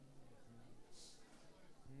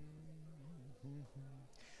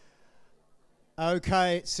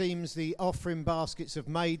Okay, it seems the offering baskets have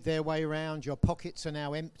made their way around. Your pockets are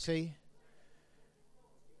now empty.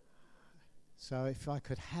 So if I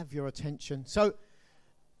could have your attention. So,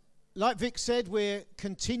 like Vic said, we're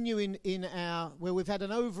continuing in where we've had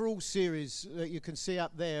an overall series that you can see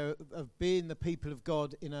up there of being the people of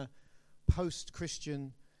God in a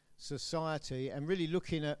post-Christian society, and really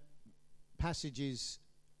looking at passages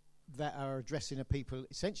that are addressing a people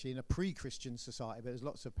essentially in a pre-Christian society, but there's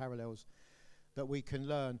lots of parallels that we can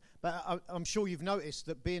learn. But I'm sure you've noticed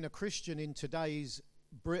that being a Christian in today's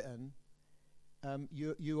Britain,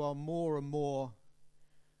 you are more and more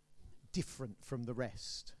different from the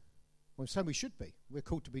rest. Well, so we should be. We're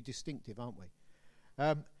called to be distinctive, aren't we?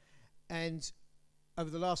 And over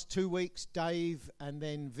the last 2 weeks, Dave and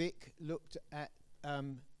then Vic looked at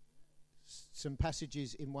some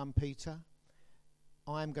passages in 1 Peter.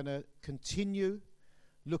 I'm going to continue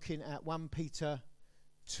looking at 1 Peter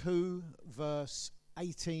 2, verse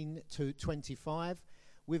 18 to 25,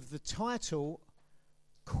 with the title,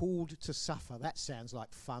 Called to Suffer. That sounds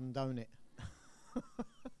like fun, don't it?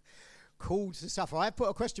 Called to suffer. I put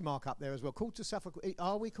a question mark up there as well. Called to suffer.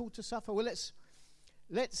 Are we called to suffer? Well,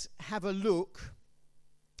 let's have a look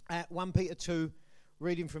at 1 Peter 2,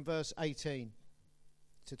 reading from verse 18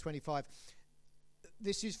 to 25.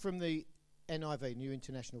 This is from the NIV, New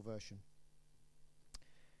International Version.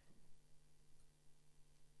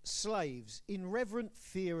 Slaves, in reverent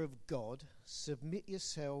fear of God, submit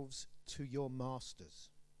yourselves to your masters,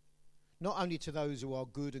 not only to those who are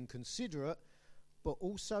good and considerate, but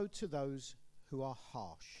also to those who are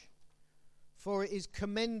harsh. For it is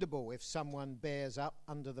commendable if someone bears up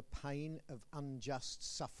under the pain of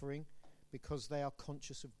unjust suffering, because they are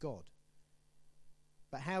conscious of God.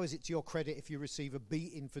 But how is it to your credit if you receive a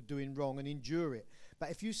beating for doing wrong and endure it?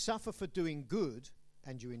 But if you suffer for doing good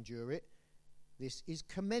and you endure it, this is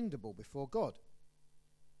commendable before God.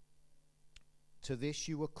 To this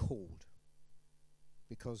you were called,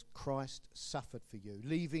 because Christ suffered for you,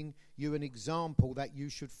 leaving you an example that you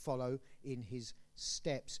should follow in his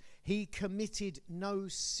steps. He committed no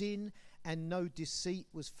sin, and no deceit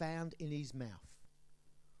was found in his mouth.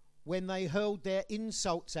 When they hurled their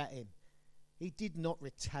insults at him, he did not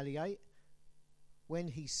retaliate. When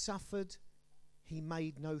he suffered, he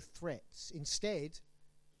made no threats. Instead,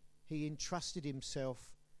 he entrusted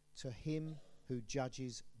himself to him who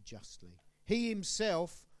judges justly. He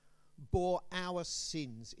himself bore our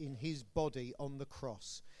sins in his body on the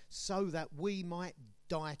cross, so that we might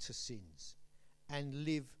die to sins and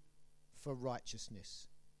live for righteousness.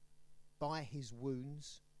 By his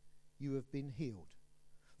wounds you have been healed.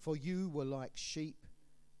 For you were like sheep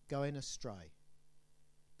going astray,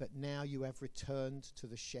 but now you have returned to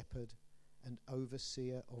the shepherd and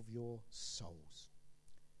overseer of your souls.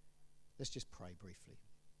 Let's just pray briefly.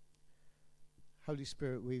 Holy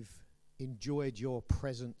Spirit, we've enjoyed your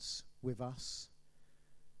presence with us.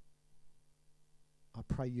 I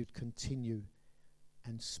pray you'd continue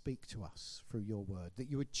and speak to us through your word, that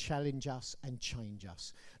you would challenge us and change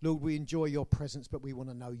us. Lord, we enjoy your presence, but we want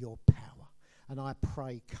to know your power. And I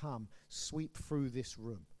pray, come, sweep through this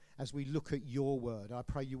room as we look at your word. I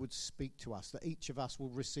pray you would speak to us, that each of us will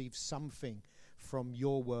receive something from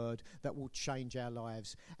your word that will change our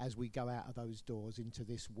lives as we go out of those doors into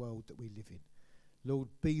this world that we live in. Lord,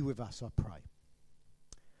 be with us, I pray.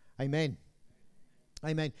 Amen.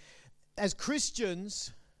 Amen. As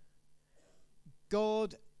Christians,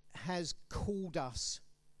 God has called us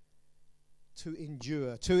to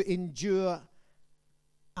endure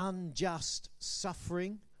unjust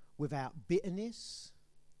suffering without bitterness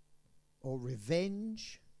or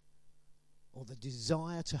revenge or the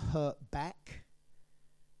desire to hurt back.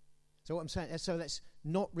 So what I'm saying, so that's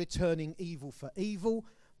not returning evil for evil,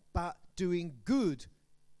 but doing good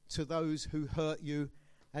to those who hurt you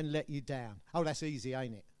and let you down. Oh, that's easy,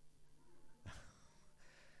 ain't it?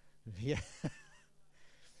 Yeah.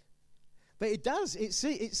 But it does. It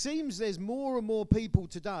seems there's more and more people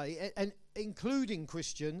today, and including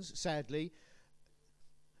Christians, sadly,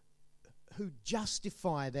 who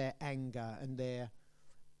justify their anger and their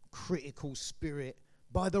critical spirit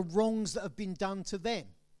by the wrongs that have been done to them.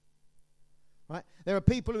 Right? There are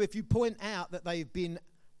people who, if you point out that they've been,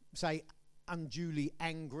 say, unduly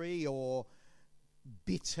angry or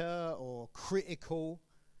bitter or critical,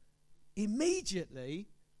 immediately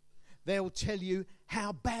they'll tell you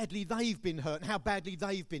how badly they've been hurt and how badly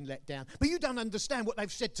they've been let down. But you don't understand what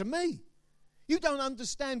they've said to me. You don't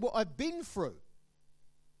understand what I've been through.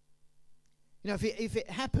 You know, if it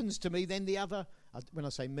happens to me, then the other, when I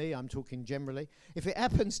say me, I'm talking generally. If it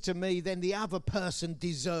happens to me, then the other person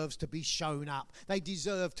deserves to be shown up. They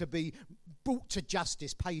deserve to be brought to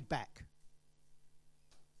justice, paid back.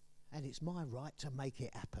 And it's my right to make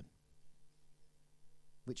it happen.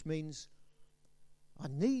 Which means I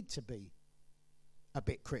need to be a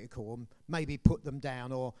bit critical or maybe put them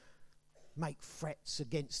down or make threats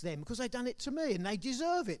against them because they've done it to me and they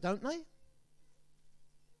deserve it, don't they?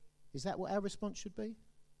 Is that what our response should be?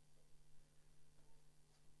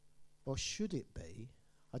 Or should it be?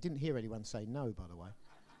 I didn't hear anyone say no, by the way.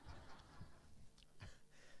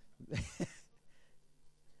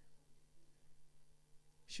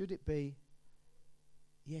 Should it be,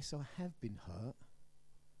 yes, I have been hurt.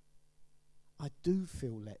 I do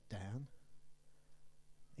feel let down,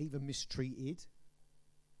 even mistreated,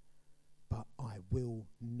 but I will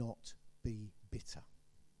not be bitter.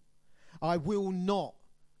 I will not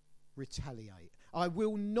retaliate. I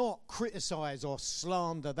will not criticize or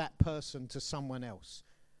slander that person to someone else.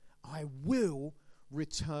 I will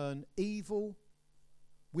return evil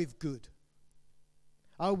with good.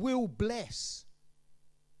 I will bless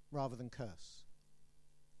rather than curse.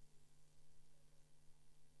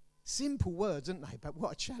 Simple words, aren't they? But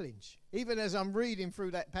what a challenge. Even as I'm reading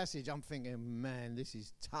through that passage, I'm thinking, man, this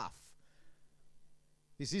is tough.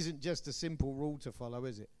 This isn't just a simple rule to follow,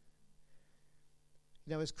 is it?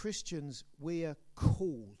 You know, as Christians, we are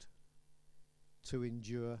called to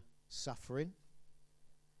endure suffering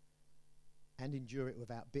and endure it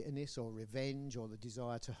without bitterness or revenge or the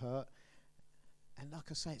desire to hurt. And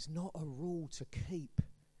like I say, it's not a rule to keep.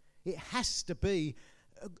 It has to be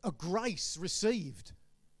a grace received,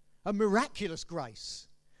 a miraculous grace,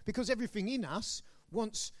 because everything in us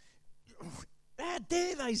wants, how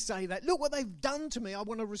dare they say that? Look what they've done to me. I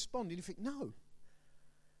want to respond. And you think, no.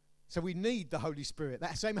 So we need the Holy Spirit.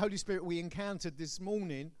 That same Holy Spirit we encountered this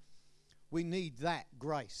morning, we need that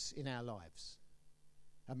grace in our lives,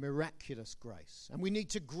 a miraculous grace. And we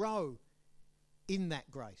need to grow in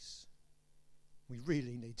that grace. We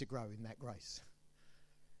really need to grow in that grace.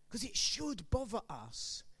 Because it should bother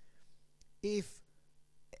us if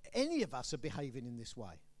any of us are behaving in this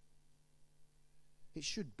way. It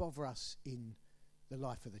should bother us in the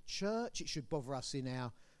life of the church. It should bother us in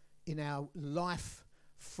our life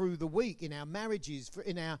through the week, in our marriages,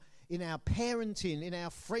 in our parenting, in our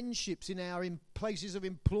friendships, in our places of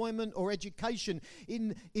employment or education,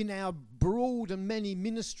 in our broad and many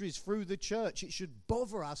ministries through the church. It should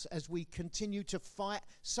bother us as we continue to fight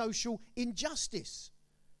social injustice.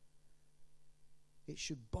 It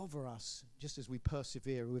should bother us just as we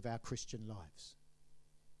persevere with our Christian lives.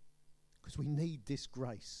 Because we need this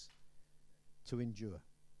grace to endure.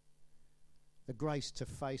 The grace to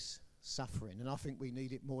face suffering. And I think we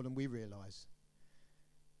need it more than we realise.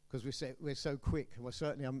 Because we're so quick. Well,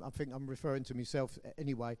 certainly I think I'm referring to myself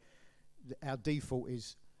anyway. Our default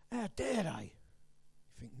is, how dare they?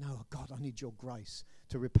 You think, no, God, I need your grace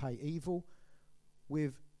to repay evil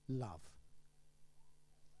with love.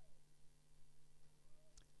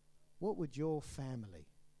 What would your family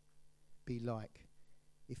be like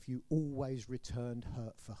if you always returned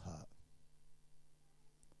hurt for hurt?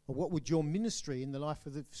 Or what would your ministry in the life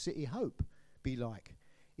of the City Hope be like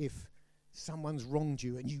if someone's wronged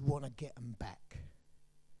you and you want to get them back?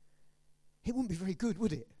 It wouldn't be very good,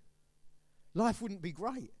 would it? Life wouldn't be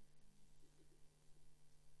great.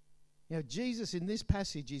 You know, Jesus in this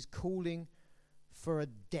passage is calling for a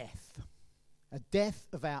death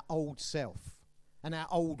of our old self and our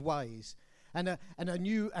old ways, and a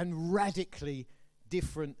new and radically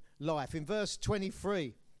different life. In verse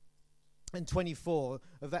 23 and 24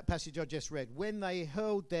 of that passage I just read, when they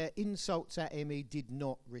hurled their insults at him, he did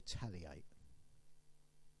not retaliate.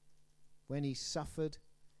 When he suffered,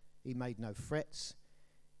 he made no threats.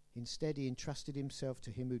 Instead, he entrusted himself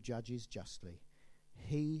to him who judges justly.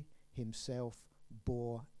 He himself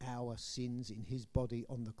bore our sins in his body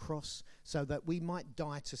on the cross so that we might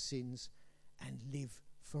die to sins and live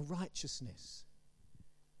for righteousness.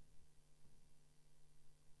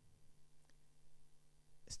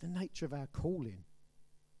 It's the nature of our calling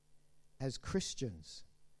as Christians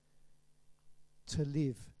to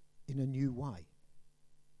live in a new way,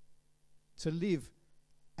 to live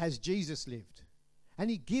as Jesus lived.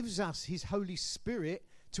 And he gives us his Holy Spirit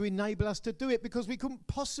to enable us to do it, because we couldn't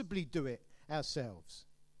possibly do it ourselves.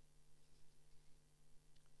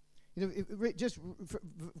 You know,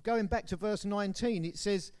 going back to verse 19, it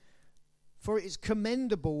says, "For it is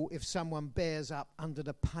commendable if someone bears up under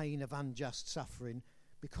the pain of unjust suffering,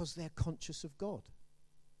 because they're conscious of God.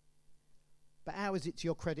 But how is it to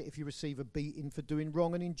your credit if you receive a beating for doing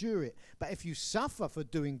wrong and endure it? But if you suffer for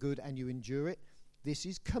doing good and you endure it, this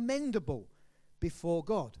is commendable before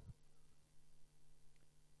God."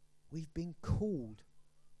 We've been called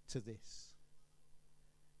to this.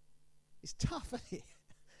 It's tough, isn't it?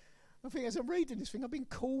 I think as I'm reading this thing, I've been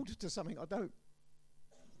called to something I don't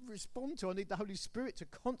respond to. I need the Holy Spirit to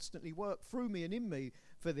constantly work through me and in me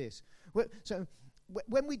for this. So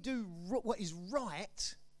when we do what is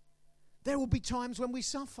right, there will be times when we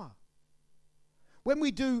suffer. When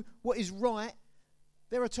we do what is right,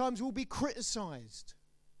 there are times we'll be criticised.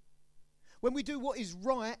 When we do what is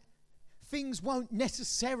right, things won't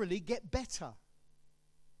necessarily get better.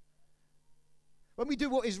 When we do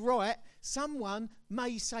what is right, someone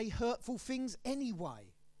may say hurtful things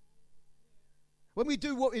anyway. When we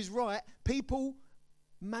do what is right, people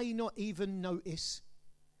may not even notice,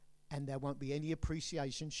 and there won't be any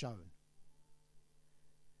appreciation shown.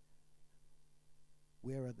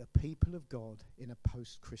 We are the people of God in a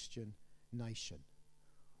post-Christian nation.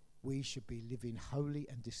 We should be living holy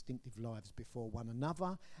and distinctive lives before one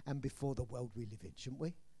another and before the world we live in, shouldn't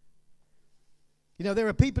we? You know, there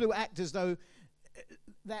are people who act as though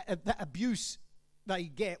that abuse they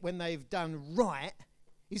get when they've done right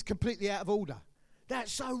is completely out of order.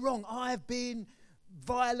 That's so wrong. I've been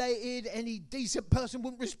violated. Any decent person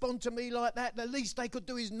wouldn't respond to me like that. The least they could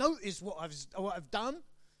do is notice what I've done.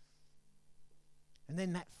 And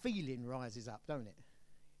then that feeling rises up, don't it?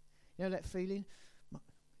 You know that feeling?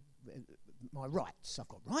 My rights. I've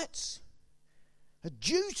got rights. A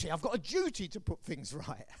duty. I've got a duty to put things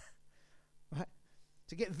right. Right?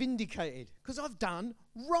 To get vindicated. Because I've done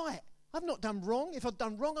right. I've not done wrong. If I've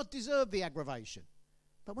done wrong, I deserve the aggravation.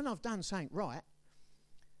 But when I've done something right,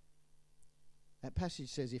 that passage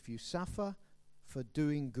says, if you suffer for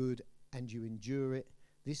doing good and you endure it,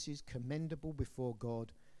 this is commendable before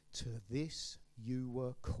God. To this you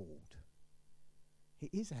were called. It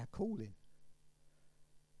is our calling.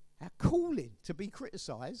 Our calling to be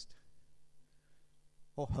criticised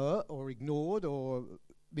or hurt or ignored or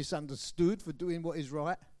misunderstood for doing what is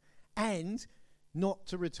right, and not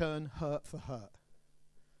to return hurt for hurt.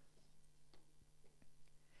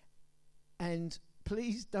 And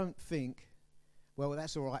please don't think, well,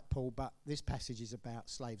 that's all right, Paul, but this passage is about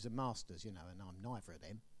slaves and masters, you know, and I'm neither of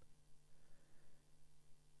them.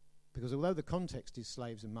 Because although the context is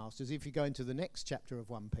slaves and masters, if you go into the next chapter of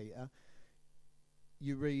 1 Peter,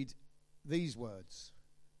 you read these words.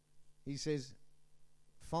 He says,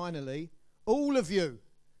 finally, all of you,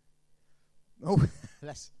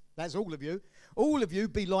 that's all of you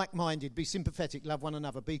be like-minded, be sympathetic, love one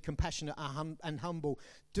another, be compassionate and humble.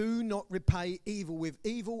 Do not repay evil with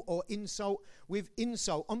evil or insult with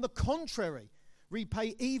insult. On the contrary,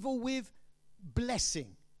 repay evil with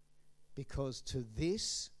blessing, because to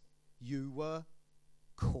this you were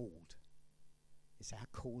called. It's our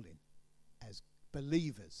calling as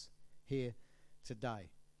believers here today.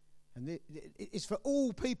 And it's for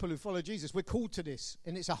all people who follow Jesus. We're called to this,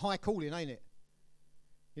 and it's a high calling, ain't it?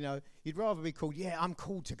 You know, you'd rather be called, I'm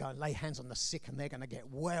called to go and lay hands on the sick and they're going to get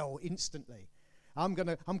well instantly. I'm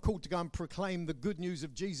called to go and proclaim the good news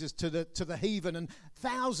of Jesus to the heathen, and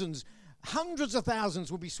thousands, hundreds of thousands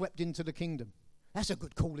will be swept into the kingdom. That's a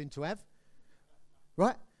good calling to have,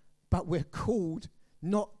 right? But we're called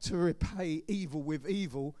not to repay evil with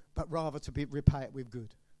evil, but rather to repay it with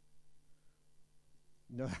good.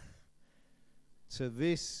 No. To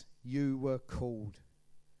this you were called.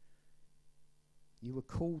 You were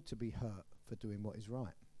called to be hurt for doing what is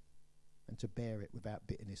right and to bear it without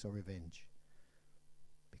bitterness or revenge,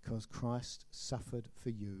 because Christ suffered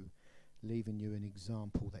for you, leaving you an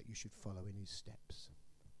example that you should follow in his steps.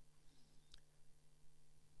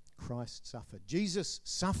 Christ suffered. Jesus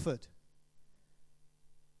suffered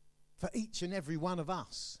for each and every one of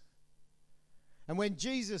us. And when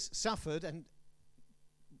Jesus suffered, and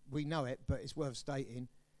we know it, but it's worth stating,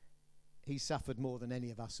 he suffered more than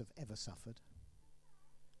any of us have ever suffered.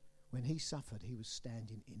 When he suffered, he was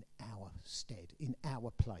standing in our stead, in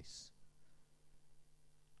our place.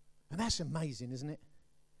 And that's amazing, isn't it?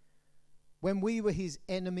 When we were his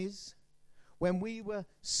enemies, when we were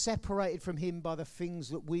separated from him by the things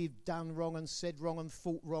that we've done wrong and said wrong and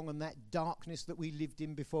thought wrong, and that darkness that we lived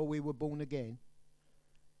in before we were born again,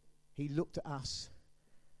 he looked at us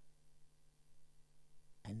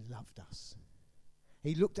and loved us.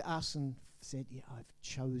 He looked at us and said, I've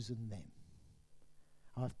chosen them.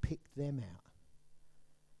 I've picked them out.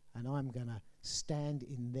 And I'm going to stand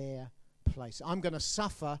in their place. I'm going to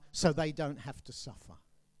suffer so they don't have to suffer.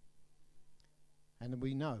 And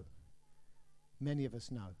we know, many of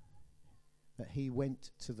us know, that he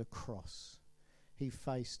went to the cross. He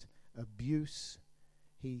faced abuse.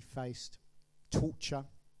 He faced torture.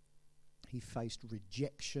 He faced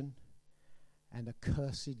rejection and a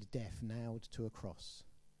cursed death nailed to a cross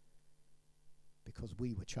because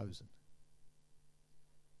we were chosen.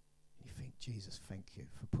 You think, Jesus, thank you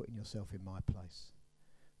for putting yourself in my place,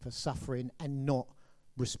 for suffering and not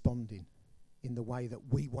responding in the way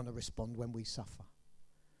that we want to respond when we suffer.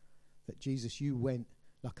 That Jesus, you went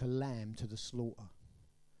like a lamb to the slaughter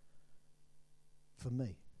for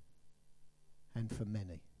me and for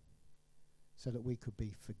many, so that we could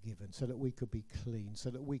be forgiven, so that we could be clean, so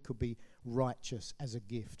that we could be righteous as a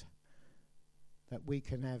gift, that we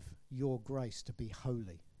can have your grace to be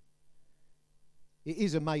holy. It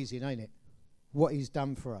is amazing, ain't it, what he's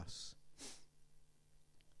done for us.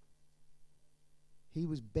 He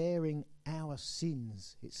was bearing our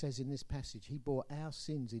sins. It says in this passage, he bore our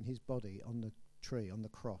sins in his body on the tree, on the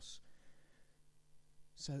cross.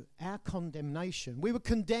 So our condemnation, we were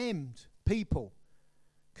condemned people,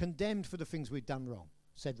 condemned for the things we'd done wrong,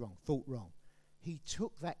 said wrong, thought wrong. He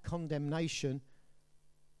took that condemnation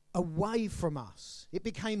away from us. It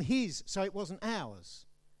became his, so it wasn't ours.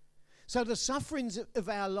 So the sufferings of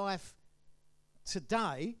our life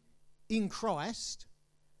today in Christ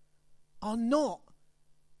are not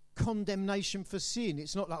condemnation for sin.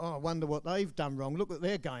 It's not like, oh, I wonder what they've done wrong. Look what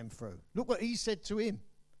they're going through. Look what he said to him.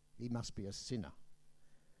 He must be a sinner.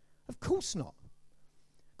 Of course not.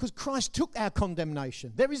 Because Christ took our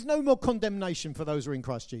condemnation. There is no more condemnation for those who are in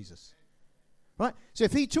Christ Jesus. Right? So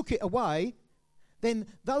if he took it away, then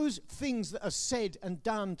those things that are said and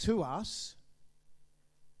done to us,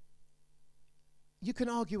 you can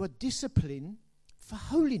argue, are discipline for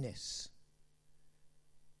holiness.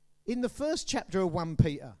 In the first chapter of 1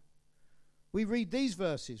 Peter, we read these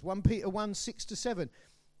verses, 1 Peter 1, 6-7.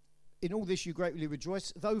 In all this you greatly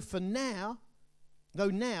rejoice, though now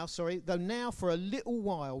for a little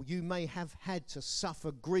while you may have had to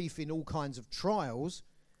suffer grief in all kinds of trials,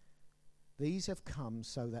 these have come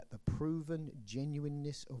so that the proven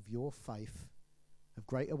genuineness of your faith, of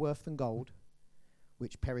greater worth than gold,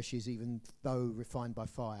 which perishes even though refined by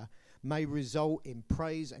fire, may result in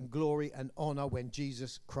praise and glory and honor when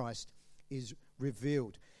Jesus Christ is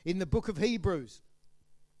revealed. In the book of Hebrews,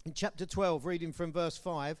 in chapter 12, reading from verse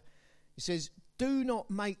 5, it says, do not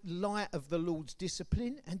make light of the Lord's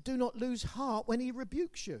discipline and do not lose heart when he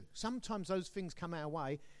rebukes you. Sometimes those things come our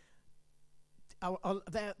way.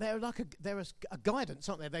 They're like a guidance,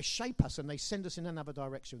 aren't they? They shape us and they send us in another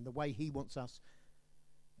direction, the way he wants us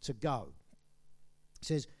to go. It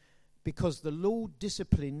says, because the Lord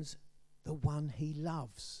disciplines the one he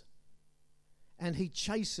loves, and he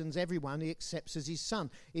chastens everyone he accepts as his son.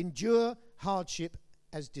 Endure hardship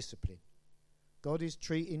as discipline. God is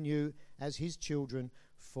treating you as his children,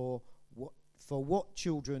 for what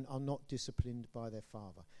children are not disciplined by their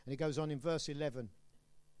father. And he goes on in verse 11,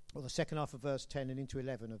 or the second half of verse 10 and into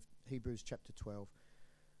 11 of Hebrews chapter 12.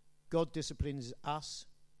 God disciplines us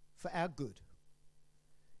for our good,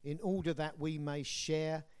 in order that we may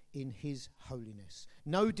share in his holiness.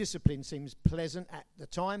 No discipline seems pleasant at the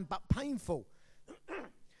time, but painful.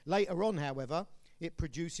 Later on, however, it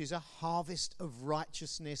produces a harvest of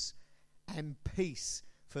righteousness and peace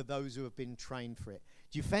for those who have been trained for it.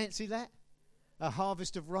 Do you fancy that? A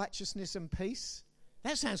harvest of righteousness and peace?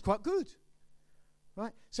 That sounds quite good.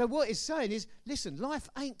 Right? So what it's saying is, listen, life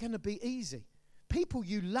ain't going to be easy. People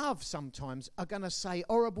you love sometimes are going to say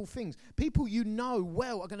horrible things. People you know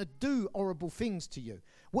well are going to do horrible things to you.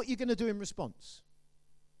 What are you going to do in response?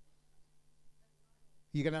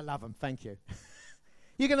 You're going to love them. Thank you.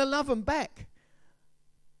 You're going to love them back.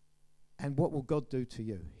 And what will God do to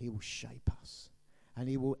you? He will shape us. And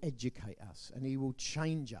he will educate us. And he will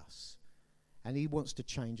change us. And he wants to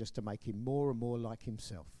change us to make him more and more like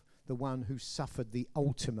himself. The one who suffered the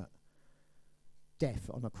ultimate death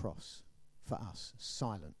on a cross for us,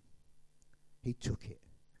 silent. He took it.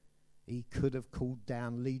 He could have called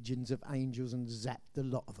down legions of angels and zapped a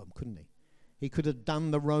lot of them, couldn't he? He could have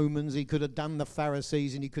done the Romans, he could have done the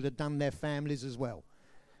Pharisees, and he could have done their families as well.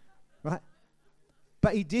 Right?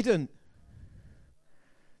 But he didn't.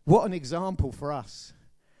 What an example for us.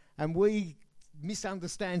 And we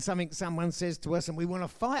misunderstand something someone says to us and we want to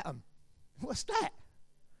fight them. What's that?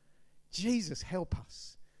 Jesus, help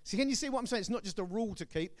us. See, can you see what I'm saying? It's not just a rule to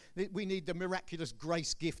keep. We need the miraculous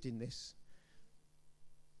grace gift in this.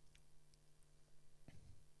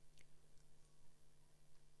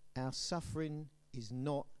 Our suffering is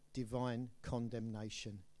not divine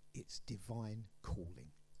condemnation. It's divine calling.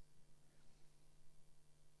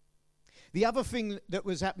 The other thing that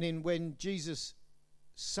was happening when Jesus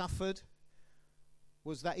suffered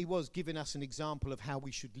was that he was giving us an example of how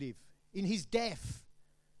we should live. In his death,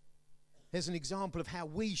 there's an example of how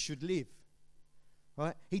we should live.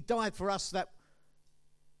 Right? He died for us that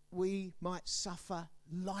we might suffer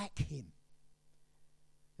like him.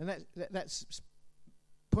 And that's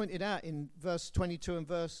pointed out in verse 22 and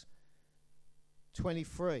verse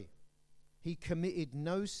 23. He committed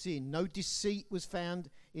no sin. No deceit was found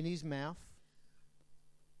in his mouth.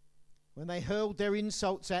 When they hurled their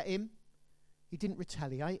insults at him, he didn't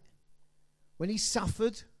retaliate. When he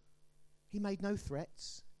suffered, he made no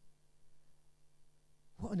threats.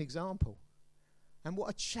 What an example. And what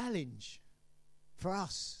a challenge for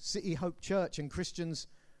us, City Hope Church and Christians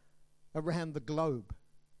around the globe.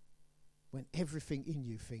 When everything in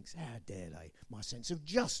you thinks, how dare they? My sense of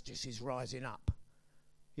justice is rising up.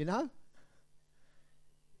 You know?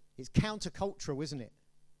 It's countercultural, isn't it?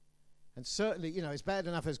 And certainly, it's bad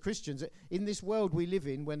enough as Christians. In this world we live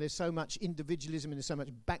in, when there's so much individualism and there's so much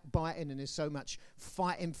backbiting and there's so much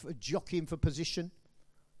fighting for jockeying for position.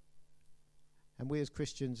 And we as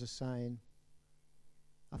Christians are saying,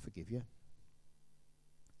 I forgive you.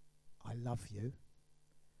 I love you.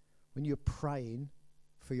 When you're praying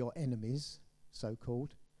for your enemies,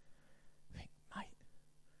 so-called, think, mate,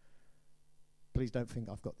 please don't think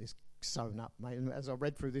I've got this sewn up, mate. And as I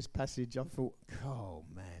read through this passage, I thought, oh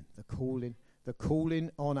man, the calling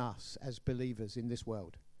on us as believers in this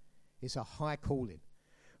world is a high calling.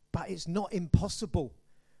 But it's not impossible,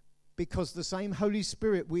 because the same Holy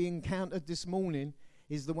Spirit we encountered this morning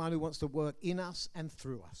is the one who wants to work in us and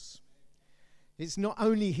through us. It's not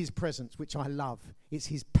only his presence, which I love, it's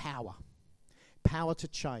his power. Power to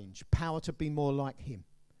change, power to be more like him.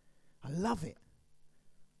 I love it.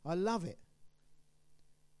 I love it.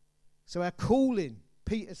 So our calling,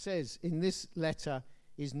 Peter says in this letter,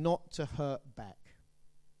 is not to hurt back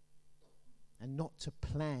and not to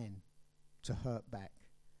plan to hurt back.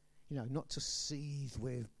 Not to seethe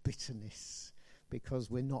with bitterness because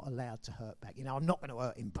we're not allowed to hurt back. I'm not going to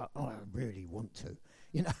hurt him, but I really want to.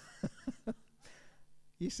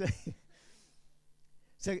 You see?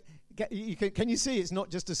 So can you see it's not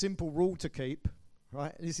just a simple rule to keep,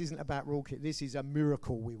 right? This isn't about rule keep. This is a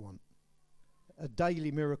miracle we want. A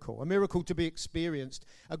daily miracle. A miracle to be experienced.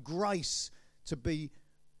 A grace to be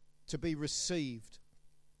received.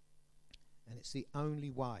 And it's the only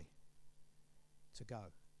way to go.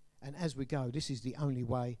 And as we go, this is the only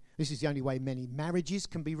way many marriages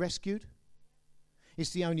can be rescued.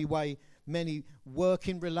 It's the only way many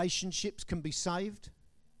working relationships can be saved.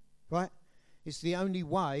 Right? It's the only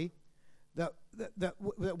way that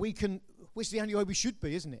we can, which is the only way we should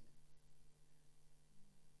be, isn't it?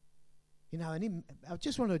 And I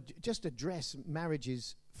just want to address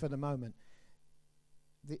marriages for the moment.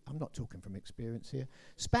 I'm not talking from experience here.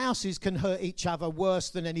 Spouses can hurt each other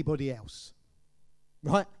worse than anybody else.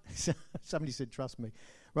 Right? Somebody said, trust me.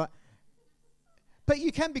 Right? But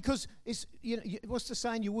you can, because it's, what's the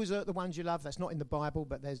saying? You always hurt the ones you love. That's not in the Bible,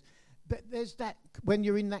 but there's that, when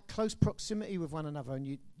you're in that close proximity with one another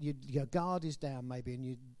and your guard is down maybe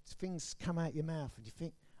and things come out your mouth and you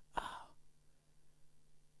think,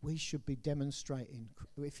 we should be demonstrating,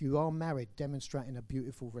 if you are married, demonstrating a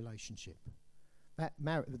beautiful relationship. That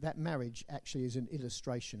marriage actually is an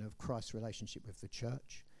illustration of Christ's relationship with the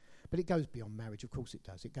church. But it goes beyond marriage, of course it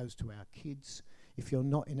does. It goes to our kids. If you're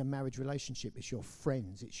not in a marriage relationship, it's your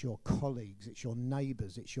friends, it's your colleagues, it's your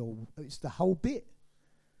neighbours, it's the whole bit.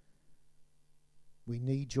 We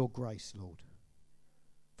need your grace, Lord.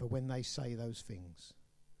 For when they say those things,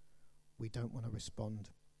 we don't want to respond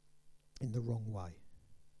in the wrong way.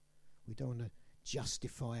 We don't want to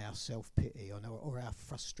justify our self-pity or our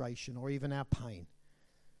frustration or even our pain.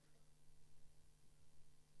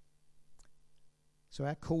 So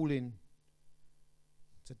our calling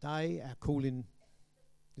today, our calling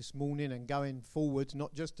this morning and going forward,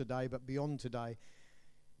 not just today but beyond today,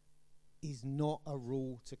 is not a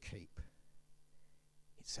rule to keep.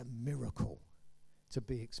 It's a miracle to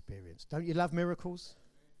be experienced. Don't you love miracles?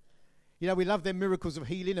 We love them miracles of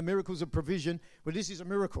healing and miracles of provision, but this is a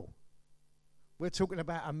miracle. We're talking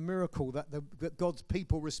about a miracle that God's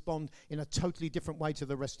people respond in a totally different way to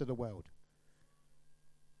the rest of the world.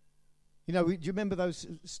 Do you remember those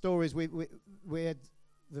stories? We had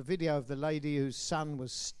the video of the lady whose son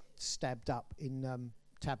was stabbed up in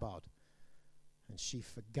Tabard. And she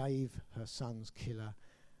forgave her son's killer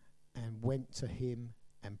and went to him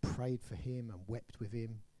and prayed for him and wept with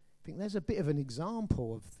him. I think there's a bit of an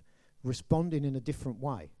example of responding in a different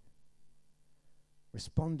way.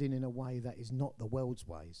 Responding in a way that is not the world's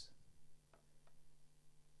ways.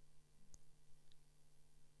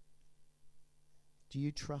 Do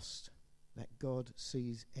you trust that God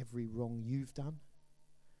sees every wrong you've done?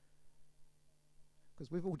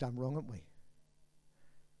 Because we've all done wrong, haven't we?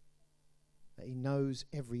 That he knows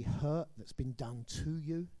every hurt that's been done to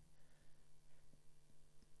you.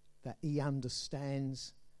 That he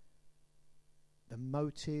understands the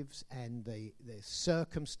motives and the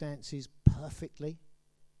circumstances perfectly.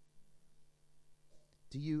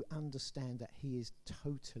 Do you understand that he is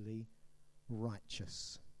totally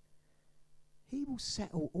righteous? He will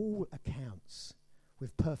settle all accounts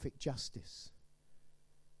with perfect justice.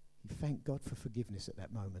 You thank God for forgiveness at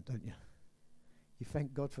that moment, don't you? You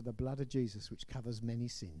thank God for the blood of Jesus, which covers many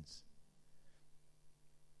sins.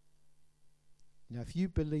 Now, if you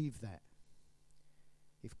believe that,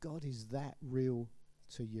 if God is that real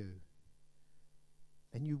to you,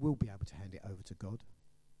 then you will be able to hand it over to God.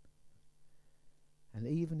 And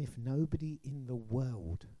even if nobody in the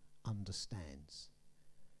world understands,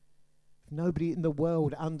 if nobody in the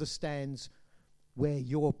world understands where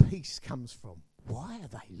your peace comes from, why are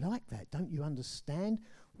they like that? Don't you understand?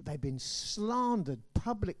 They've been slandered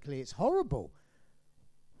publicly. It's horrible.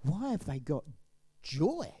 Why have they got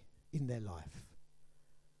joy in their life?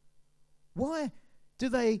 Why do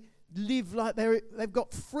they live like they've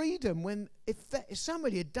got freedom when if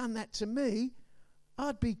somebody had done that to me,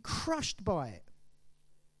 I'd be crushed by it?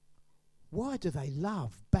 Why do they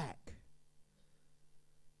love back?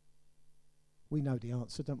 We know the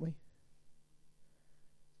answer, don't we?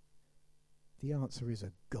 The answer is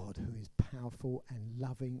a God who is powerful and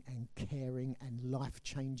loving and caring and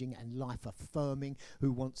life-changing and life-affirming,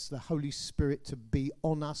 who wants the Holy Spirit to be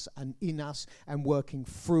on us and in us and working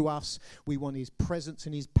through us. We want his presence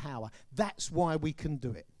and his power. That's why we can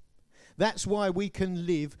do it. That's why we can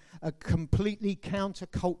live a completely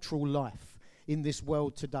countercultural life in this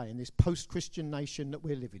world today, in this post-Christian nation that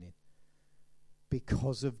we're living in,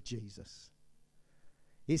 because of Jesus.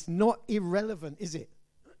 It's not irrelevant, is it?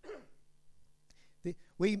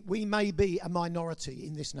 We may be a minority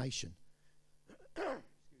in this nation.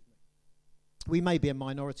 We may be a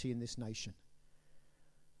minority in this nation.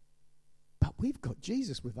 But we've got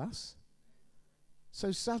Jesus with us.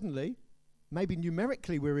 So suddenly, maybe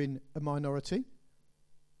numerically we're in a minority,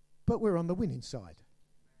 but we're on the winning side.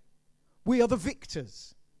 We are the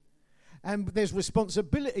victors. And there's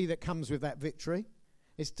responsibility that comes with that victory.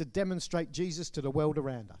 It's to demonstrate Jesus to the world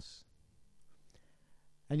around us.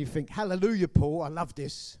 And you think, hallelujah, Paul, I love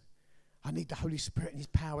this. I need the Holy Spirit and his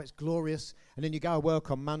power, it's glorious. And then you go to work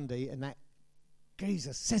on Monday and that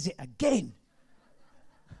geezer says it again.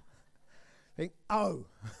 Think, oh.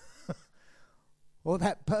 Or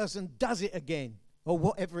that person does it again. Or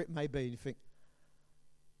whatever it may be. And you think,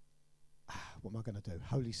 what am I going to do?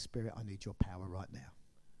 Holy Spirit, I need your power right now.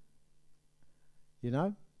 You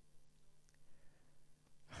know?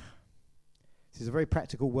 This is a very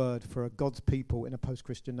practical word for God's people in a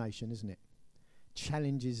post-Christian nation, isn't it?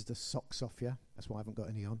 Challenges the socks off you. That's why I haven't got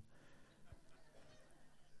any on.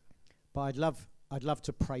 But I'd love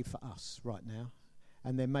to pray for us right now.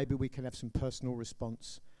 And then maybe we can have some personal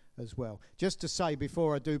response as well. Just to say,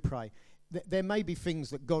 before I do pray, there may be things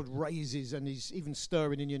that God raises and he's even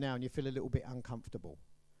stirring in you now and you feel a little bit uncomfortable.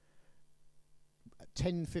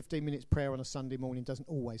 10, 15 minutes prayer on a Sunday morning doesn't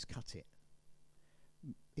always cut it.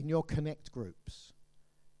 In your Connect groups,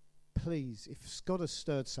 please, if God has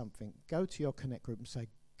stirred something, go to your Connect group and say,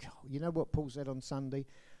 God, you know what Paul said on Sunday?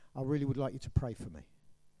 I really would like you to pray for me.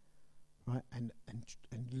 Right? And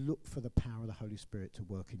look for the power of the Holy Spirit to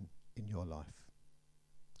work in your life.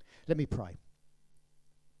 Let me pray.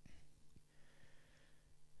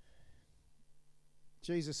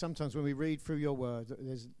 Jesus, sometimes when we read through your word,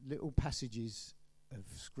 there's little passages of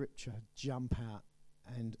scripture jump out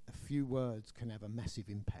and a few words can have a massive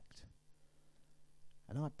impact.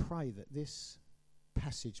 And I pray that this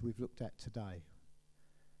passage we've looked at today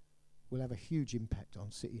will have a huge impact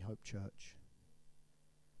on City Hope Church.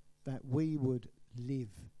 That we would live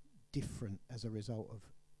different as a result of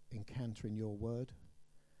encountering your word.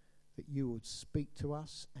 That you would speak to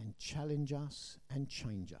us and challenge us and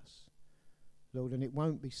change us. Lord, and it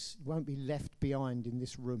won't be left behind in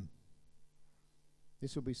this room.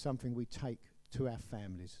 This will be something we take to our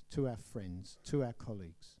families, to our friends, to our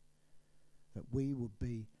colleagues, that we will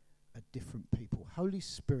be a different people. Holy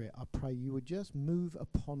Spirit, I pray you would just move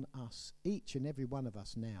upon us, each and every one of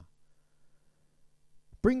us now.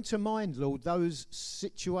 Bring to mind, Lord, those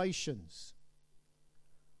situations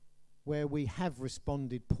where we have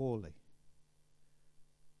responded poorly.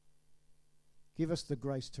 Give us the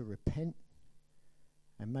grace to repent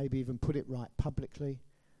and maybe even put it right publicly,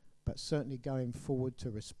 but certainly going forward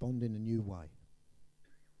to respond in a new way.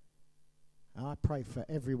 I pray for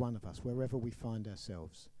every one of us, wherever we find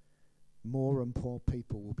ourselves, more and more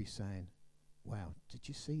people will be saying, wow, did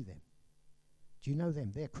you see them? Do you know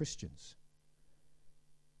them? They're Christians.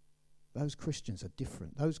 Those Christians are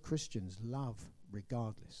different. Those Christians love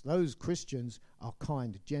regardless. Those Christians are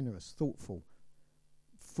kind, generous, thoughtful,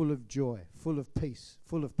 full of joy, full of peace,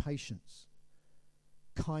 full of patience,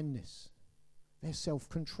 kindness. They're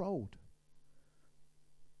self-controlled.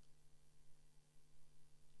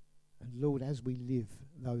 And Lord, as we live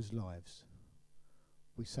those lives,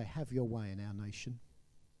 we say, have your way in our nation.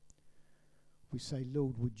 We say,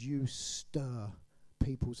 Lord, would you stir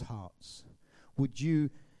people's hearts? Would you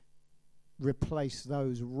replace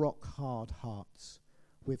those rock-hard hearts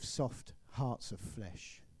with soft hearts of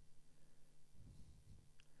flesh?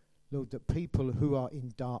 Lord, that people who are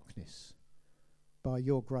in darkness, by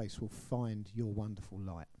your grace, will find your wonderful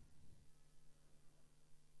light.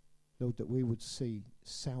 Lord, that we would see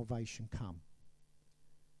salvation come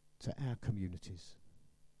to our communities.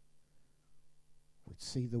 We'd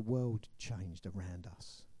see the world changed around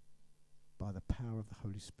us by the power of the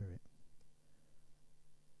Holy Spirit.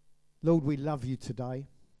 Lord, we love you today.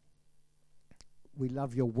 We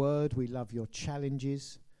love your word. We love your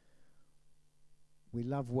challenges. We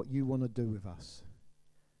love what you want to do with us.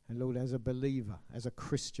 And Lord, as a believer, as a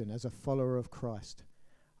Christian, as a follower of Christ,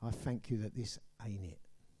 I thank you that this ain't it.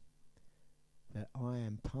 That I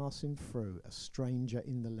am passing through, a stranger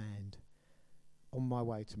in the land, on my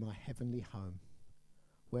way to my heavenly home,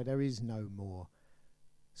 where there is no more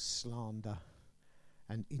slander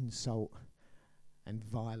and insult and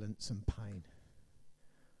violence and pain.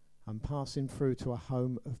 I'm passing through to a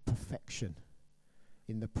home of perfection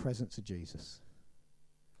in the presence of Jesus.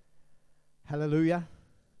 Hallelujah.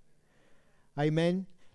 Amen.